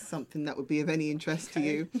 if that's something that would be of any interest to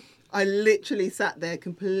you." I literally sat there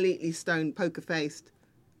completely stone poker faced.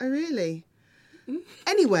 Oh, really?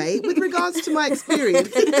 Anyway, with regards to my experience,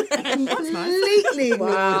 completely ignored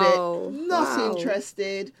Wow. it. Not Wow.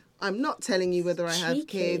 interested. I'm not telling you whether I have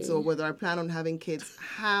kids or Cheeky. whether I plan on having kids.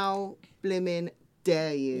 How blimmin'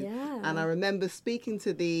 dare you? Yeah. And I remember speaking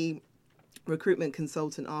to the recruitment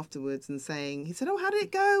consultant afterwards and saying, he said, "Oh, how did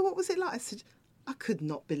it go? What was it like?" I said, I could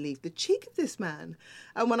not believe the cheek of this man.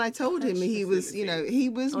 And when I told him, he was, he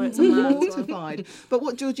was it's a mad one. mortified. But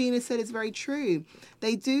what Georgina said is very true.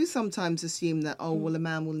 They do sometimes assume that, oh, well, a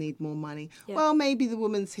man will need more money. Yeah. Well, maybe the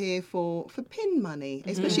woman's here for pin money,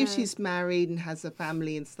 especially if she's married and has a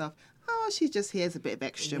family and stuff. Oh, she's just here's a bit of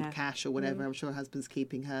extra Yeah. cash or whatever. I'm sure her husband's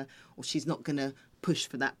keeping her, or she's not going to push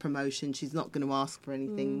for that promotion. She's not going to ask for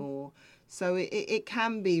anything more. So it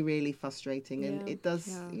can be really frustrating, and Yeah. it does,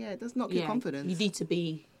 it does knock your confidence. You need to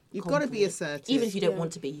be. You've got to be confident. assertive. Even if you don't Yeah.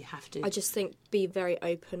 want to be, you have to. I just think be very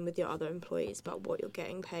open with your other employees about what you're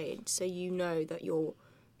getting paid, so you know that you're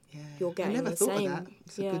getting I never the thought same. of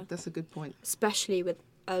that. That's a good point. Especially with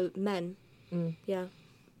men. Yeah.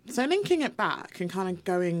 So linking it back and kind of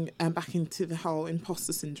going back into the whole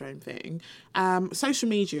imposter syndrome thing, social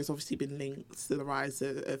media has obviously been linked to the rise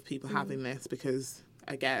of people having this because,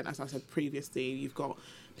 again, as I said previously, you've got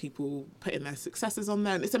people putting their successes on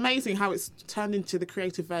there. And it's amazing how it's turned into the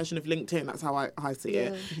creative version of LinkedIn. That's how I see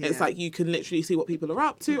it. Yeah. It's like you can literally see what people are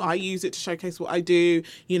up to. I use it to showcase what I do.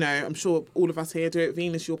 You know, I'm sure all of us here do it.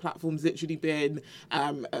 Venus, your platform's literally been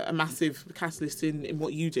a massive catalyst in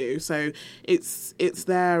what you do. So it's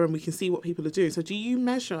there and we can see what people are doing. So do you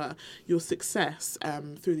measure your success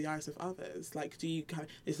through the eyes of others? Like,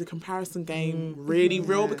 is the comparison game really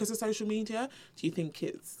real because of social media? Do you think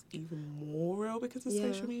it's even more real because of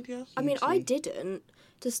social media? I mean, I didn't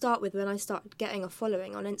to start with. When I started getting a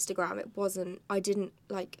following on Instagram, I didn't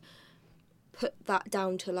like put that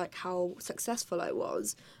down to like how successful I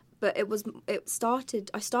was, but I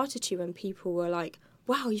started to when people were like,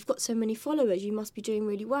 "Wow, you've got so many followers, you must be doing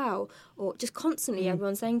really well," or just constantly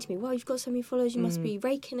everyone saying to me, "Wow, you've got so many followers, you must be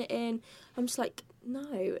raking it in." I'm just like, no,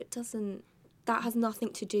 it doesn't. That has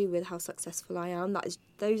nothing to do with how successful I am. That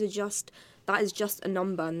is just a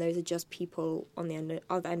number, and those are just people on the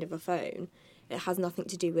other end of a phone. It has nothing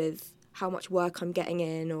to do with how much work I'm getting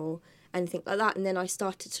in or anything like that. And then I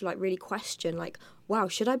started to like really question, like, wow,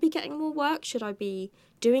 should I be getting more work? Should I be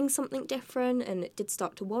doing something different? And it did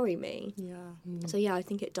start to worry me. Yeah. So yeah, I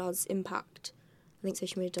think it does impact. I think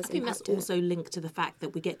social media does I think that's impact it. also linked to the fact that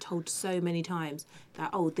we get told so many times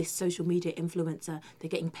that, oh, this social media influencer, they're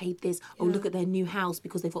getting paid this. Oh, look at their new house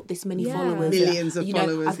because they've got this many Yeah. followers. Millions of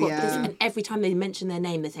followers, I've got yeah. this. And every time they mention their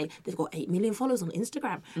name, they say they've got 8 million followers on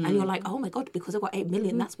Instagram. And you're like, oh my God, because they've got 8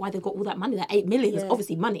 million, that's why they've got all that money. That 8 million is Yeah.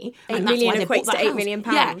 obviously money. 8 and that's million why they equates bought that to 8 house. million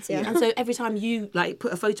pounds, yeah. And so every time you like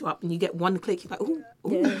put a photo up and you get one click, you're like, oh,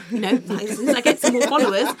 you know, like, as soon as I get some more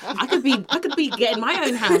followers, I could be getting my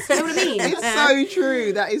own house. You know what I mean? It's so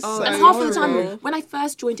true. That is so And half of the true. time, when I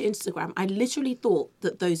first joined Instagram, I literally thought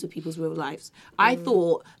that those were people's real lives. I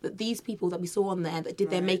thought that these people that we saw on there that did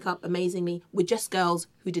their makeup amazingly were just girls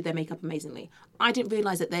who did their makeup amazingly. I didn't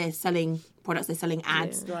realise that they're selling products, they're selling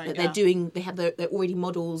ads, that they're already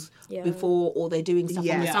models before, or they're doing stuff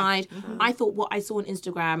on the Yeah. side. I thought what I saw on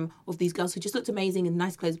Instagram of these girls who just looked amazing in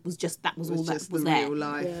nice clothes was all that just was the there. real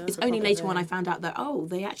life. Yeah. It's only later on I found out that, oh,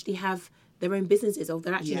 they actually have their own businesses, or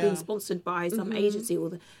they're actually being sponsored by some agency,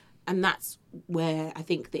 and that's where I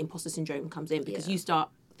think the imposter syndrome comes in, because you start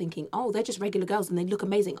thinking, oh, they're just regular girls and they look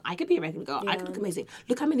amazing. I could be a regular girl. I could Yeah. look amazing.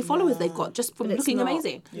 Look how many followers they've got just from But it's looking not.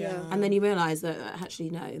 amazing. Yeah. And then you realise that actually,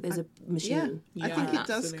 no, there's a machine. I think behind it that.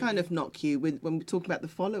 does Absolutely. kind of knock you when we talk about the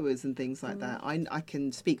followers and things like that. I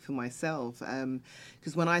can speak for myself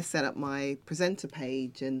because when I set up my presenter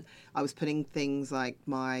page and I was putting things like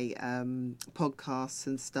my podcasts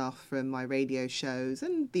and stuff from my radio shows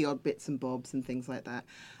and the odd bits and bobs and things like that.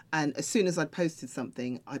 And as soon as I'd posted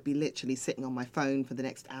something, I'd be literally sitting on my phone for the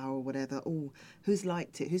next hour or whatever. Oh, who's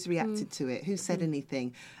liked it? Who's reacted to it? Who said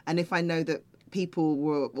anything? And if I know that people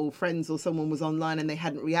were or friends or someone was online and they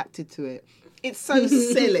hadn't reacted to it, it's so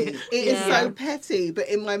silly. It is so petty. But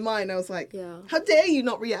in my mind, I was like, how dare you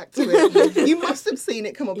not react to it? You must have seen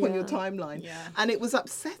it come up on your timeline. Yeah. And it was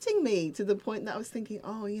upsetting me to the point that I was thinking,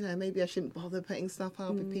 oh, maybe I shouldn't bother putting stuff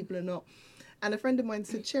up if people are not. And a friend of mine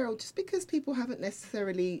said, Cheryl, just because people haven't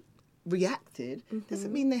necessarily reacted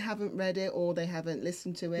doesn't mean they haven't read it or they haven't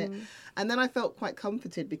listened to it. And then I felt quite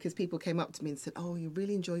comforted because people came up to me and said, oh, you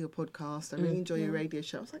really enjoy your podcast. I really enjoy your radio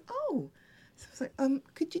show. I was like, oh. So I was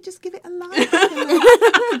like, could you just give it a like?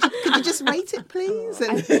 could you just rate it, please?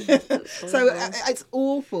 And so it's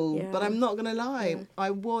awful, but I'm not going to lie.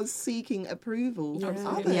 I was seeking approval from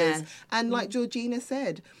others. Yeah. And like Georgina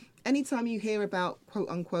said, anytime you hear about quote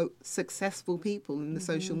unquote successful people in the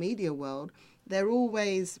social media world, they're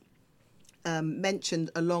always mentioned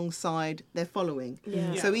alongside their following.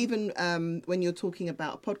 So even when you're talking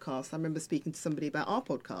about a podcast, I remember speaking to somebody about our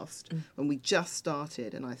podcast when we just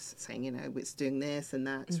started, and I was saying, it's doing this and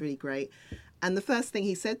that, it's really great. And the first thing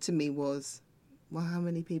he said to me was, well, how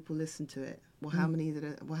many people listen to it? Well, how many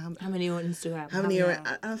How many are on Instagram? how many are?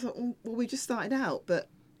 And I thought, well, we just started out, but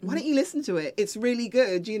why don't you listen to it? It's really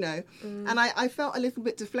good, And I felt a little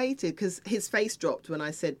bit deflated because his face dropped when I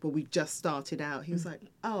said, well, we just started out. He was like,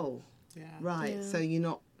 oh, right. So you're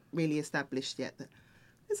not really established yet.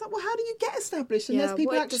 It's like, well, how do you get established unless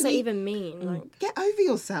people what actually does that even mean? Like, get over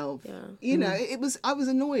yourself? Yeah. I was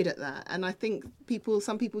annoyed at that. And I think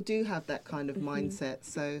some people do have that kind of mindset.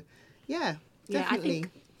 So, yeah, Yeah, I definitely.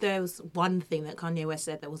 think there was one thing that Kanye West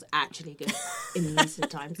said that was actually good in recent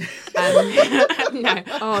times. No,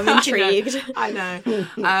 I'm intrigued. I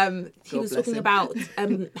know. He was bless talking him. about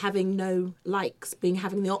having no likes,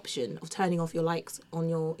 having the option of turning off your likes on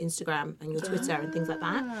your Instagram and your Twitter and things like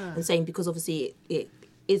that, and saying because obviously it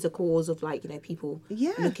is a cause of people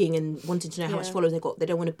looking and wanting to know how much followers they've got. They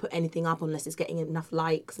don't want to put anything up unless it's getting enough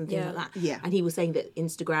likes and things like that. Yeah. And he was saying that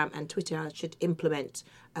Instagram and Twitter should implement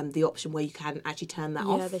the option where you can actually turn that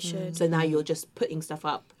off. Yeah, they should. So now you're just putting stuff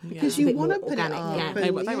up Because a you bit want to more put it organic. up. Yeah.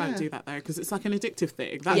 and They won't do that though because it's like an addictive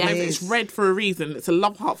thing. That, Yeah, like, it it's is. red for a reason. It's a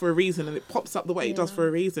love heart for a reason, and it pops up the way it does for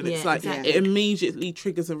a reason. It's Yeah, like exactly. it immediately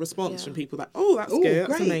triggers a response from people. Like, oh, that's good.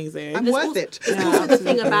 That's great. amazing. I'm There's worth also, it. There's also the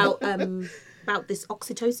thing about this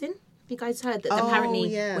oxytocin. You guys heard that apparently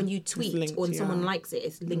yeah. when you tweet linked, or someone yeah. likes it,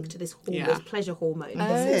 it's linked to this hormone, Yeah. this pleasure hormone.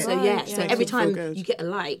 it? So Right, so yeah. every Makes you feel time good. you get a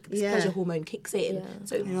like, this Yeah. pleasure hormone kicks in. Yeah.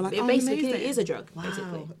 So you're like, it oh, basically amazing. is a drug.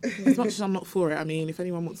 Basically, As much as I'm not for it, I mean, if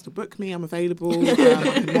anyone wants to book me, I'm available. I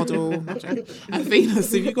can model. And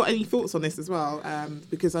Venus, have you got any thoughts on this as well?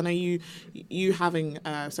 Because I know you having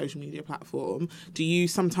a social media platform, do you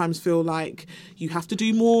sometimes feel like you have to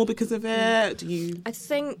do more because of it? Do you? I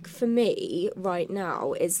think for me right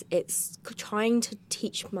now it's trying to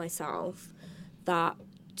teach myself that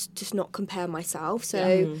just not compare myself.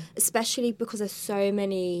 So especially because there's so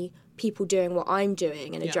many people doing what I'm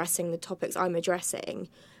doing and addressing the topics I'm addressing,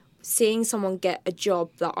 seeing someone get a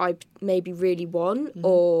job that I maybe really want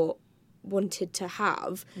or wanted to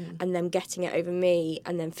have and them getting it over me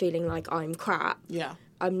and then feeling like I'm crap. Yeah.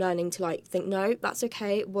 I'm learning to think, no, that's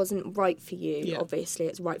okay. It wasn't right for you. Yeah. Obviously,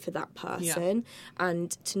 it's right for that person,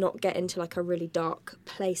 and to not get into a really dark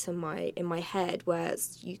place in my head where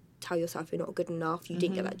you tell yourself you're not good enough. You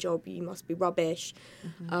didn't get that job. You must be rubbish.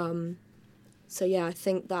 So yeah, I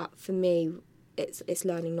think that for me, it's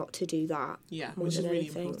learning not to do that. Yeah, more which is than really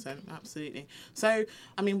anything. important. Absolutely. So,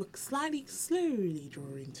 I mean, we're slowly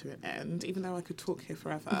drawing to an end, even though I could talk here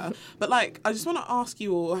forever. But I just want to ask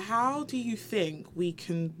you all, how do you think we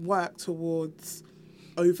can work towards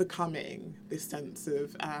overcoming this sense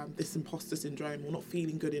of this imposter syndrome or not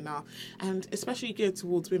feeling good enough, and especially geared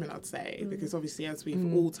towards women, I'd say, because obviously, as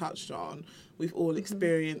we've all touched on, we've all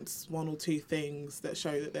experienced one or two things that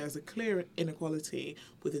show that there's a clear inequality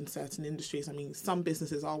within certain industries. I mean, some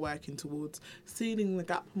businesses are working towards sealing the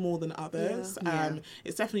gap more than others.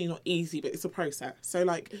 It's definitely not easy, but it's a process. So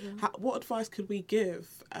what advice could we give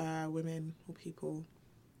women or people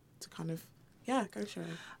to kind of go,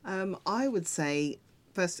 Sharon? I would say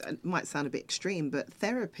first, it might sound a bit extreme, but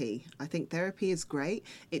therapy. I think therapy is great.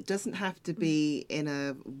 It doesn't have to be in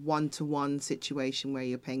a one-to-one situation where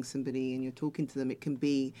you're paying somebody and you're talking to them. It can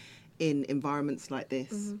be in environments like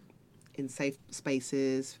this, in safe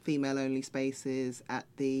spaces, female-only spaces, at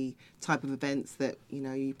the type of events that, you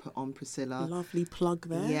know, you put on, Priscilla. Lovely plug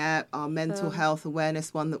there. Yeah, our mental health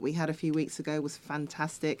awareness one that we had a few weeks ago was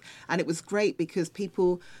fantastic. And it was great because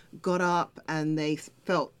people got up and they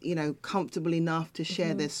felt, you know, comfortable enough to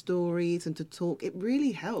share their stories and to talk. It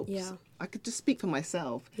really helps. Yeah. I could just speak for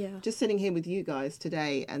myself. Yeah. Just sitting here with you guys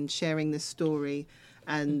today and sharing this story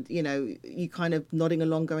and, you know, you kind of nodding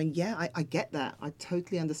along going, yeah, I get that. I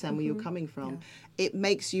totally understand where you're coming from. Yeah. It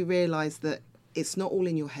makes you realise that it's not all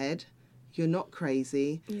in your head. You're not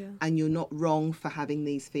crazy and you're not wrong for having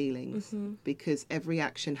these feelings because every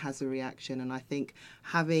action has a reaction. And I think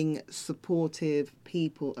having supportive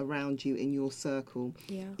people around you in your circle,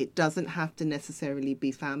 it doesn't have to necessarily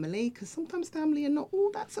be family because sometimes family are not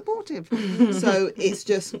all that supportive. So it's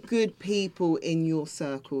just good people in your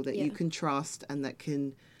circle that you can trust and that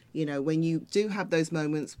can, you know, when you do have those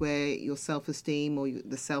moments where your self-esteem or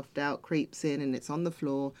the self-doubt creeps in and it's on the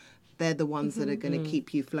floor, they're the ones that are going to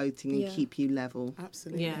keep you floating and keep you level.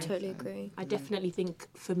 Absolutely. Yeah. I totally agree. I definitely think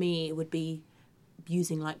for me it would be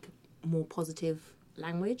using like more positive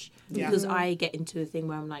language because I get into a thing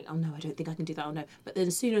where I'm like, oh no, I don't think I can do that, oh no. But then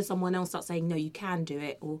as soon as someone else starts saying, no, you can do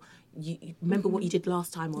it, or you remember what you did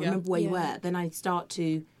last time, or remember where you were, then I start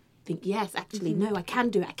to think, yes, actually, no, I can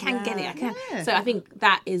do it, I can get it, I can. Yeah. So I think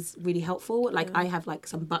that is really helpful. Like I have like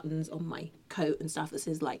some buttons on my coat and stuff that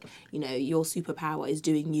says like, you know, your superpower is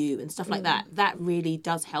doing you and stuff like that. That really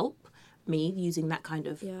does help me using that kind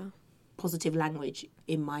of positive language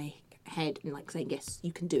in my head and like saying, yes,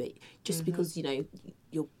 you can do it. Just because, you know,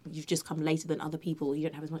 you've just come later than other people, or you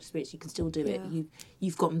don't have as much experience, you can still do it.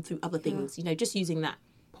 You've gotten through other things, you know, just using that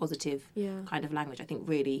positive kind of language I think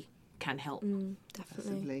really can help.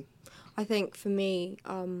 Definitely. I think for me,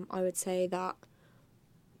 I would say that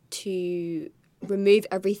to remove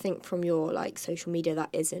everything from your like social media that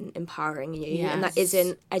isn't empowering you and that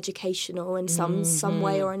isn't educational in some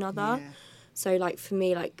way or another. Yeah. So like for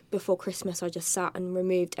me, like before Christmas, I just sat and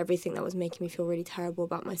removed everything that was making me feel really terrible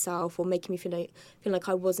about myself or making me feel like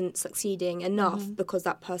I wasn't succeeding enough because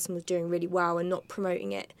that person was doing really well and not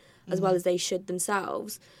promoting it as well as they should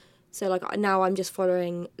themselves. So like now I'm just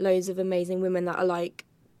following loads of amazing women that are like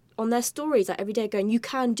on their stories like every day going, you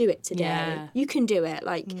can do it today, you can do it,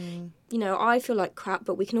 like you know, I feel like crap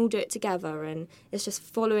but we can all do it together. And it's just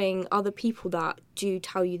following other people that do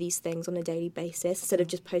tell you these things on a daily basis instead of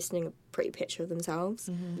just posting a pretty picture of themselves.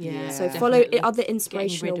 So follow other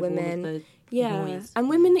inspirational women, and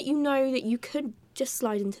women that you know that you could just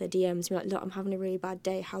slide into their DMs and be like, look, I'm having a really bad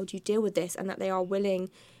day, how do you deal with this? And that they are willing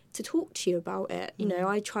to talk to you about it. You know,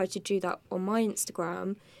 I try to do that on my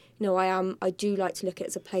Instagram. You know, I do like to look at it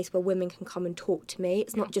as a place where women can come and talk to me.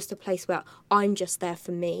 It's not just a place where I'm just there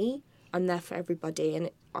for me. I'm there for everybody,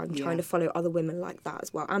 and I'm trying to follow other women like that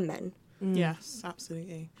as well, and men. Yes,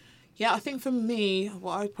 absolutely. Yeah, I think for me,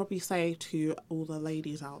 what I'd probably say to all the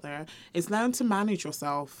ladies out there is learn to manage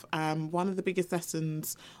yourself. One of the biggest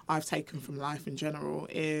lessons I've taken from life in general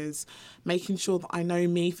is making sure that I know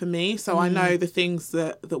me for me. So I know the things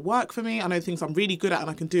that work for me. I know the things I'm really good at and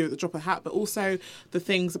I can do at the drop of a hat, but also the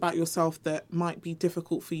things about yourself that might be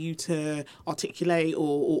difficult for you to articulate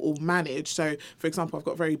or manage. So, for example, I've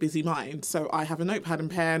got a very busy mind. So I have a notepad and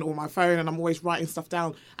pen or my phone and I'm always writing stuff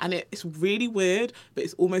down. And it's really weird, but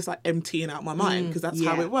it's almost like emptying out my mind because that's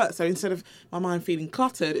how it works. So instead of my mind feeling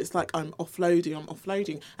cluttered, it's like I'm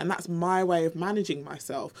offloading. And that's my way of managing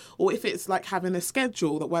myself. Or if it's like having a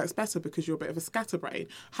schedule that works better because you're a bit of a scatterbrain,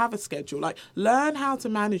 have a schedule. Like learn how to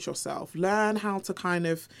manage yourself. Learn how to kind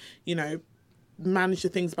of, you know, manage the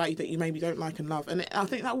things about you that you maybe don't like and love. And I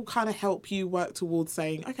think that will kind of help you work towards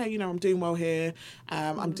saying, okay, you know, I'm doing well here,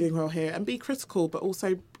 I'm doing well here, and be critical, but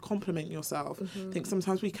also compliment yourself. I think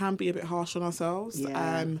sometimes we can be a bit harsh on ourselves.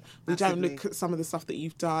 We don't look at some of the stuff that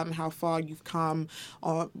you've done, how far you've come,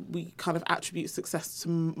 or we kind of attribute success to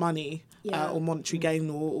money or monetary gain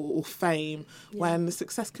or fame, when the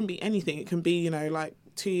success can be anything. It can be, you know, like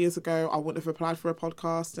 2 years ago I wouldn't have applied for a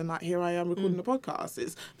podcast and like here I am recording a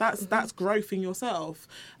podcast. That's growth in yourself.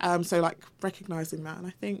 So like recognizing that, and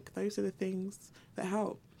I think those are the things that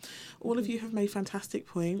help. All of you have made fantastic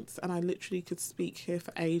points and I literally could speak here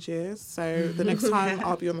for ages. So the next time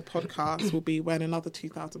I'll be on the podcast will be when another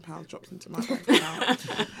 £2,000 drops into my bank account.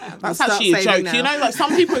 That's actually a joke. Now. You know, like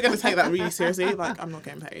some people are going to take that really seriously. Like, I'm not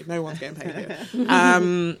getting paid. No one's getting paid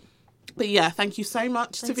here. But yeah, thank you so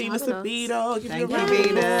much to Venus having us. Sabino. Thank you,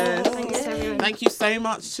 Venus. Thanks, everyone. Thank you so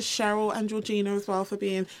much to Cheryl and Georgina as well for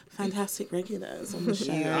being fantastic regulars on the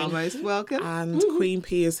show. You are most welcome. And Queen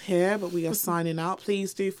P is here, but we are signing out.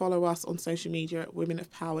 Please do follow us on social media at Women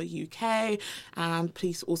of Power UK. And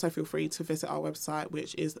please also feel free to visit our website,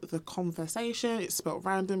 which is The Conversation. It's spelled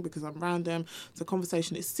random because I'm random. So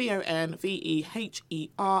Conversation is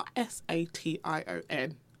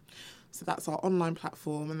CONVEHERSATION. So that's our online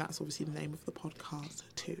platform, and that's obviously the name of the podcast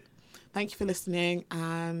too. Thank you for listening,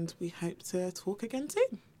 and we hope to talk again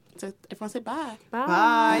soon. So everyone say bye.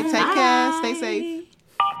 Bye. Take care. Stay safe.